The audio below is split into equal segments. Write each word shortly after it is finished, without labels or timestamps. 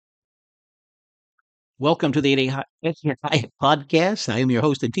Welcome to the Eddie Hyatt podcast. I am your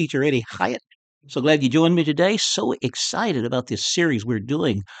host and teacher, Eddie Hyatt. So glad you joined me today. So excited about this series we're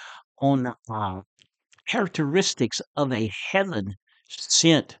doing on characteristics of a heaven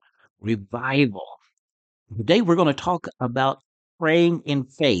sent revival. Today we're going to talk about praying in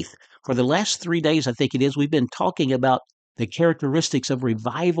faith. For the last 3 days, I think it is, we've been talking about the characteristics of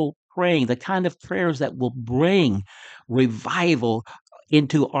revival praying, the kind of prayers that will bring revival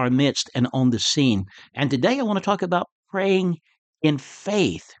into our midst and on the scene. And today I want to talk about praying in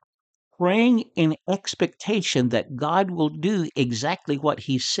faith, praying in expectation that God will do exactly what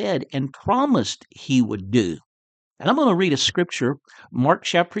He said and promised He would do. And I'm going to read a scripture, Mark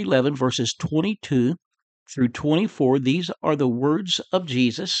chapter 11, verses 22 through 24. These are the words of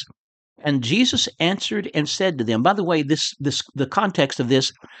Jesus. And Jesus answered and said to them, by the way, the context of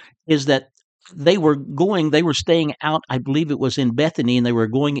this is that they were staying out, I believe it was in Bethany, and they were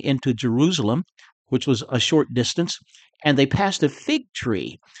going into Jerusalem, which was a short distance, and they passed a fig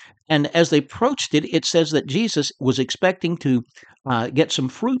tree. And as they approached it, it says that Jesus was expecting to get some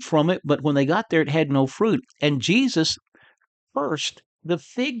fruit from it, but when they got there, it had no fruit. And Jesus cursed the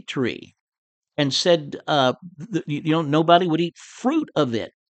fig tree and said, nobody would eat fruit of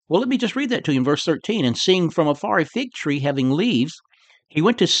it. Well, let me just read that to you in verse 13. And seeing from afar a fig tree having leaves, he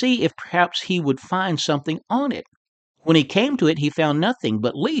went to see if perhaps he would find something on it. When he came to it, he found nothing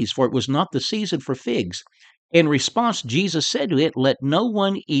but leaves, for it was not the season for figs. In response, Jesus said to it, "Let no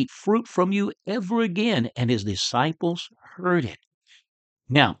one eat fruit from you ever again." And his disciples heard it.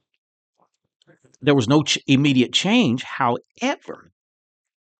 Now, there was no immediate change. However,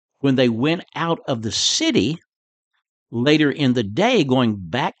 when they went out of the city later in the day, going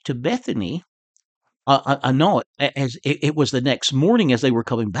back to Bethany, no, as it was the next morning as they were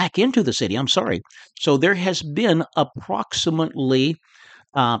coming back into the city. I'm sorry. So there has been approximately,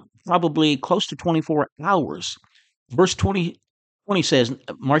 probably close to 24 hours. Verse 20 says,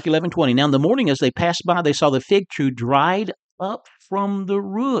 Mark 11:20. Now in the morning as they passed by, they saw the fig tree dried up from the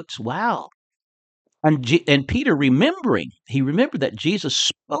roots. Wow. And Peter, he remembered that Jesus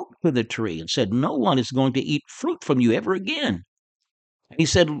spoke to the tree and said, "No one is going to eat fruit from you ever again." And he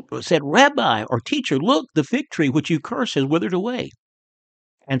said, "Rabbi or teacher, look, the fig tree which you curse has withered away."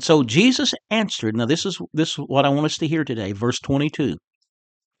 And so Jesus answered. Now this is what I want us to hear today, verse 22,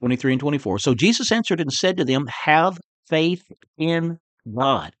 23, and 24. So Jesus answered and said to them, "Have faith in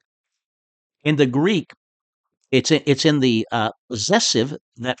God." In the Greek, it's in the possessive,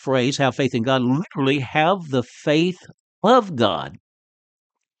 that phrase, "have faith in God," literally have the faith of God,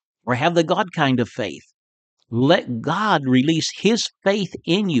 or have the God kind of faith. Let God release His faith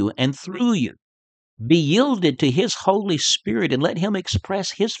in you and through you. Be yielded to His Holy Spirit and let Him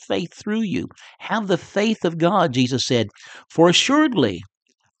express His faith through you. Have the faith of God, Jesus said. For assuredly,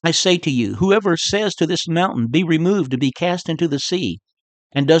 I say to you, whoever says to this mountain, "Be removed and be cast into the sea,"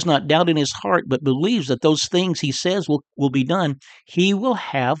 and does not doubt in his heart, but believes that those things he says will be done, he will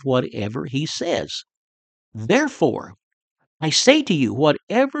have whatever he says. Therefore, I say to you,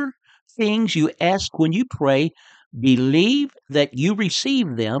 whatever things you ask when you pray, believe that you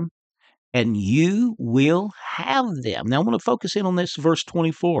receive them and you will have them. Now I want to focus in on this verse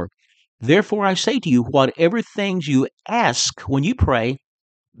 24. Therefore I say to you, whatever things you ask when you pray,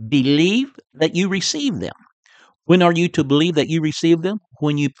 believe that you receive them. When are you to believe that you receive them?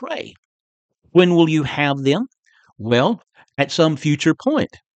 When you pray. When will you have them? Well, at some future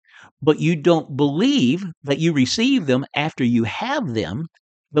point. But you don't believe that you receive them after you have them.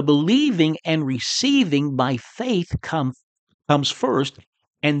 The believing and receiving by faith comes first,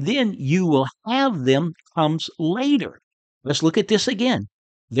 and then you will have them comes later. Let's look at this again.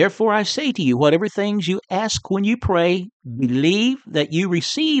 Therefore, I say to you, whatever things you ask when you pray, believe that you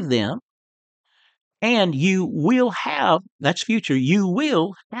receive them, and you will have, that's future, you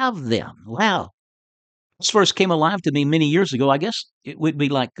will have them. Wow. This verse came alive to me many years ago. I guess it would be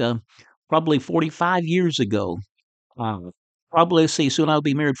like probably 45 years ago. Uh, Probably, let's see, soon I'll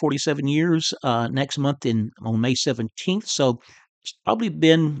be married 47 years next month on May 17th. So it's probably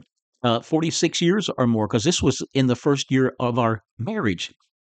been 46 years or more, because this was in the first year of our marriage.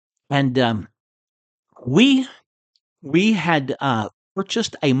 And we we had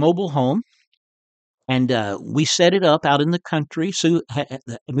purchased a mobile home, and we set it up out in the country. So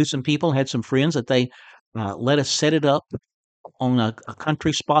knew some people, had some friends that they let us set it up on a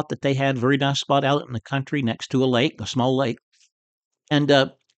country spot that they had, very nice spot out in the country next to a lake, a small lake. And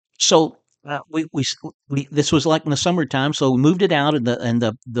so we this was like in the summertime, so we moved it out, and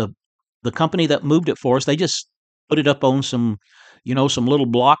the company that moved it for us, they just put it up on some little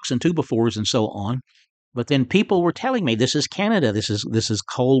blocks and two befores and so on. But then people were telling me, this is Canada, this is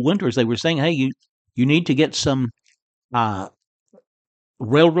cold winters. They were saying, "Hey, You need to get some uh,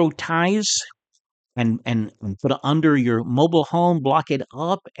 railroad ties and put it under your mobile home, block it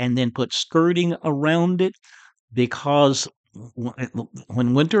up, and then put skirting around it because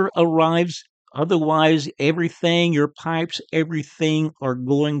when winter arrives, otherwise everything, your pipes, everything are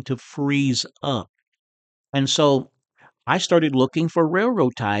going to freeze up. And so I started looking for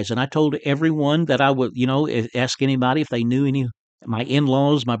railroad ties, and I told everyone that I would, ask anybody if they knew any my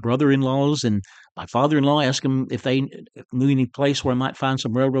in-laws, my brother-in-laws, and my father-in-law. Ask them if they knew any place where I might find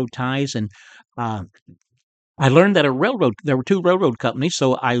some railroad ties. And uh, I learned that there were two railroad companies,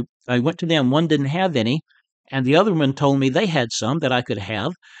 so I went to them. One didn't have any, and the other one told me they had some that I could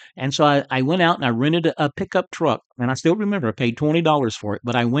have. And so I went out and I rented a pickup truck, and I still remember I paid $20 for it.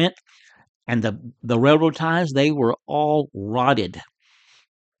 But I went, and the railroad ties, they were all rotted.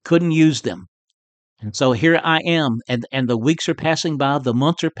 Couldn't use them. And so here I am, and the weeks are passing by, the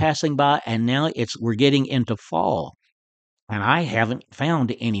months are passing by, and now we're getting into fall, and I haven't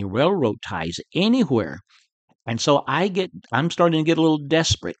found any railroad ties anywhere. And so I'm starting to get a little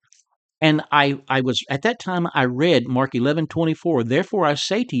desperate. And I was at that time I read Mark 11:24. Therefore I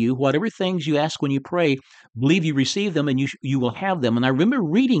say to you, whatever things you ask when you pray, believe you receive them, and you will have them. And I remember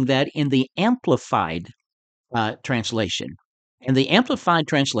reading that in the Amplified translation. And the Amplified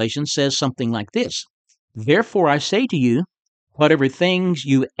translation says something like this: Therefore I say to you, whatever things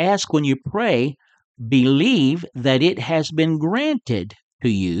you ask when you pray, believe that it has been granted to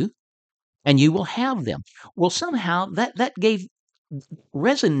you, and you will have them. Well, somehow that gave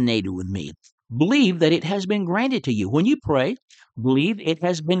resonated with me. Believe that it has been granted to you. When you pray, believe it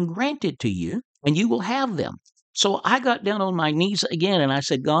has been granted to you, and you will have them. So I got down on my knees again and I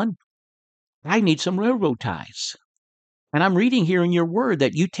said, God, I need some railroad ties. And I'm reading here in your word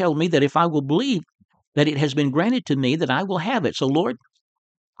that you tell me that if I will believe that it has been granted to me, that I will have it. So, Lord,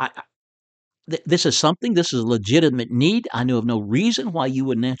 this is a legitimate need. I know of no reason why you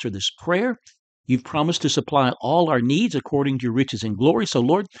wouldn't answer this prayer. You've promised to supply all our needs according to your riches and glory. So,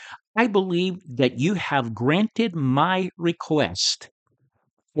 Lord, I believe that you have granted my request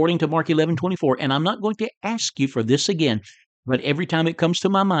according to Mark 11:24. And I'm not going to ask you for this again, but every time it comes to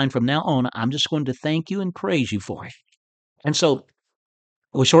my mind from now on, I'm just going to thank you and praise you for it. And so,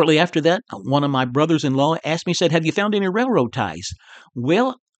 well, shortly after that, one of my brothers-in-law asked me, said, have you found any railroad ties?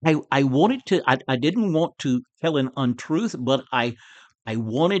 Well, I wanted to, I didn't want to tell an untruth, but I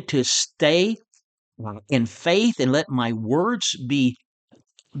wanted to stay in faith and let my words be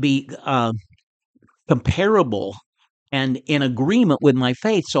comparable and in agreement with my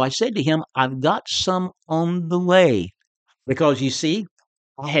faith. So I said to him, I've got some on the way. Because you see,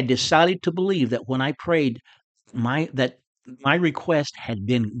 I had decided to believe that when I prayed, that my request had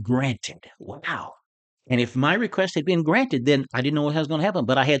been granted. Wow. And if my request had been granted, then I didn't know what was going to happen,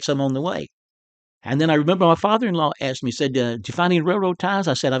 but I had some on the way. And then I remember my father-in-law asked me, said, did you find any railroad ties?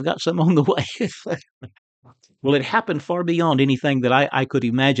 I said, I've got some on the way. Well, it happened far beyond anything that I could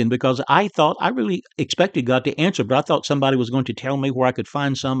imagine because I really expected God to answer, but I thought somebody was going to tell me where I could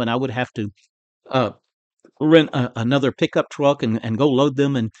find some and I would have to uh, rent another pickup truck and go load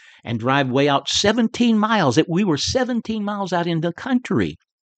them and drive way out 17 miles. We were 17 miles out in the country.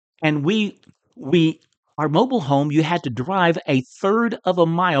 And we our mobile home, you had to drive a third of a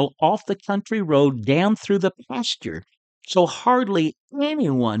mile off the country road down through the pasture. So hardly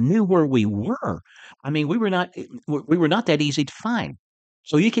anyone knew where we were. I mean, we were not that easy to find.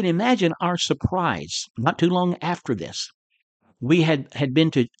 So you can imagine our surprise. Not too long after this, we had been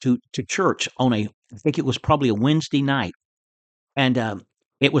to church on I think it was probably a Wednesday night, and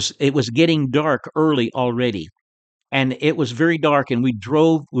it was getting dark early already, and it was very dark, and we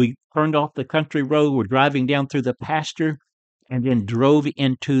turned off the country road, we're driving down through the pasture, and then drove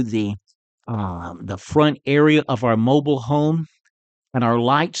into the front area of our mobile home, and our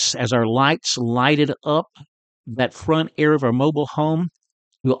lights lighted up that front area of our mobile home,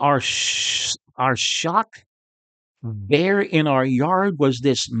 to our shock, there in our yard was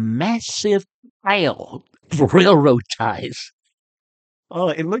this massive pile of railroad ties. Oh,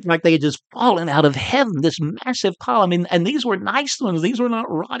 it looked like they had just fallen out of heaven, this massive pile. I mean, and these were nice ones. These were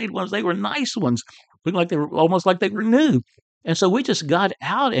not rotted ones. They were nice ones. Looked like they were almost like they were new. And so we just got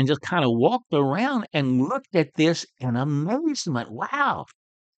out and just kind of walked around and looked at this in amazement. Wow.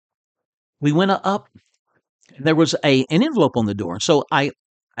 We went up. There was an envelope on the door. So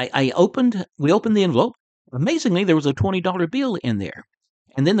we opened the envelope. Amazingly, there was a $20 bill in there.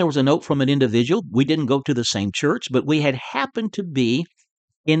 And then there was a note from an individual. We didn't go to the same church, but we had happened to be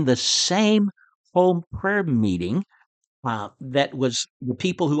in the same home prayer meeting. that was the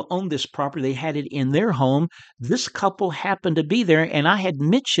people who owned this property. They had it in their home. This couple happened to be there, and I had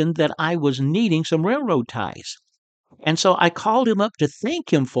mentioned that I was needing some railroad ties. And so I called him up to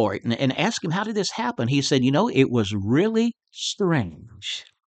thank him for it and ask him, how did this happen? He said, it was really strange.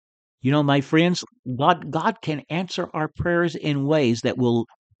 My friends, God can answer our prayers in ways that will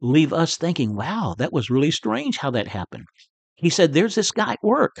leave us thinking, wow, that was really strange how that happened. He said, there's this guy at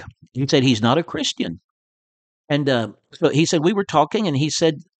work. He said, he's not a Christian. And so he said, we were talking, and he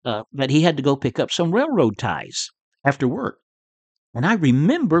said that he had to go pick up some railroad ties after work. And I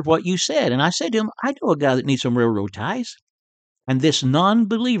remembered what you said. And I said to him, I know a guy that needs some railroad ties. And this non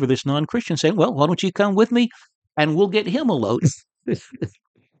believer, this non Christian said, well, why don't you come with me and we'll get him a load?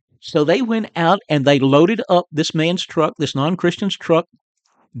 So they went out and they loaded up this man's truck, this non Christian's truck,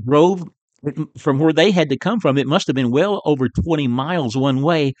 drove from where they had to come from. It must have been well over 20 miles one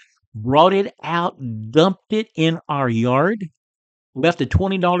way, brought it out, dumped it in our yard, left a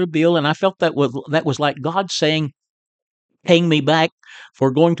 $20 bill. And I felt that was like God saying, paying me back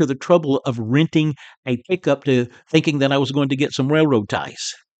for going to the trouble of renting a pickup to thinking that I was going to get some railroad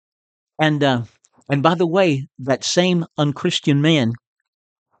ties. And and by the way, that same unchristian man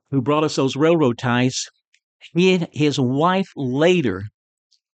who brought us those railroad ties, he and his wife later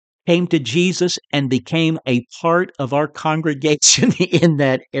came to Jesus and became a part of our congregation in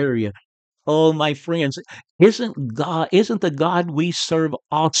that area. Oh, my friends, isn't the God we serve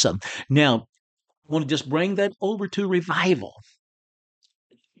awesome? Now, I want to just bring that over to revival.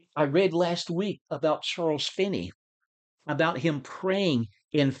 I read last week about Charles Finney, about him praying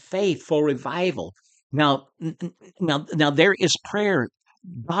in faith for revival. Now, there is prayer.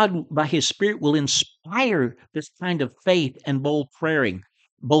 God, by His Spirit, will inspire this kind of faith and bold praying.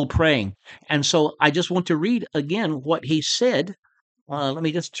 And so, I just want to read again what he said. Let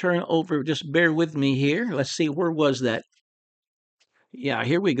me just turn over. Just bear with me here. Let's see, where was that? Yeah,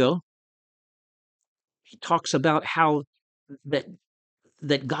 here we go. He talks about how that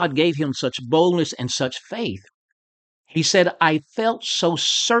that God gave him such boldness and such faith. He said, I felt so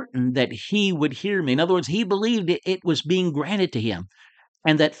certain that he would hear me. In other words, he believed it was being granted to him,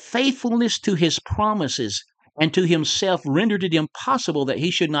 and that faithfulness to his promises and to himself rendered it impossible that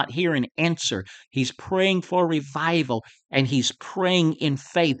he should not hear an answer. He's praying for revival, and he's praying in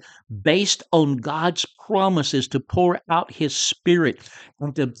faith based on God's promises to pour out his spirit.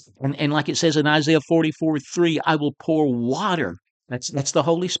 And like it says in Isaiah 44:3, I will pour water. That's the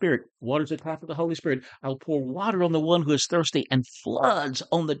Holy Spirit. Water's the type of the Holy Spirit. I'll pour water on the one who is thirsty and floods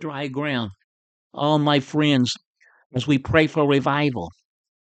on the dry ground. Oh, my friends, as we pray for revival,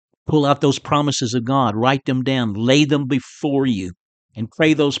 pull out those promises of God, write them down, lay them before you, and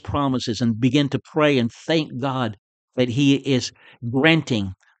pray those promises and begin to pray and thank God that He is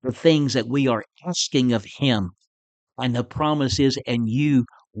granting the things that we are asking of Him. And the promise is, and you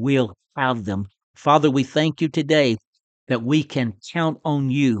will have them. Father, we thank you today that we can count on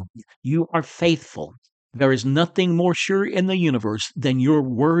you. You are faithful. There is nothing more sure in the universe than your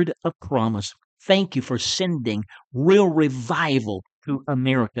word of promise. Thank you for sending real revival to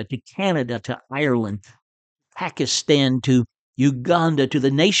America, to Canada, to Ireland, Pakistan, to Uganda, to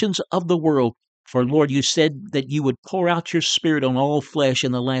the nations of the world. For Lord, you said that you would pour out your spirit on all flesh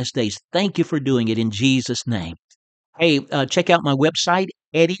in the last days. Thank you for doing it in Jesus' name. Hey, check out my website,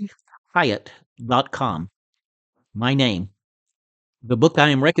 EddieHyatt.com. My name. The book I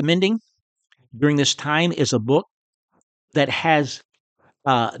am recommending during this time is a book that has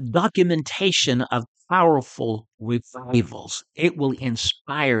documentation of powerful revivals. It will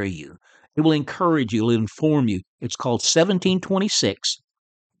inspire you. It will encourage you. It will inform you. It's called 1726.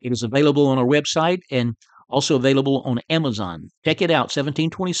 It is available on our website and also available on Amazon. Check it out,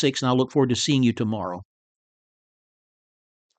 1726, and I'll look forward to seeing you tomorrow.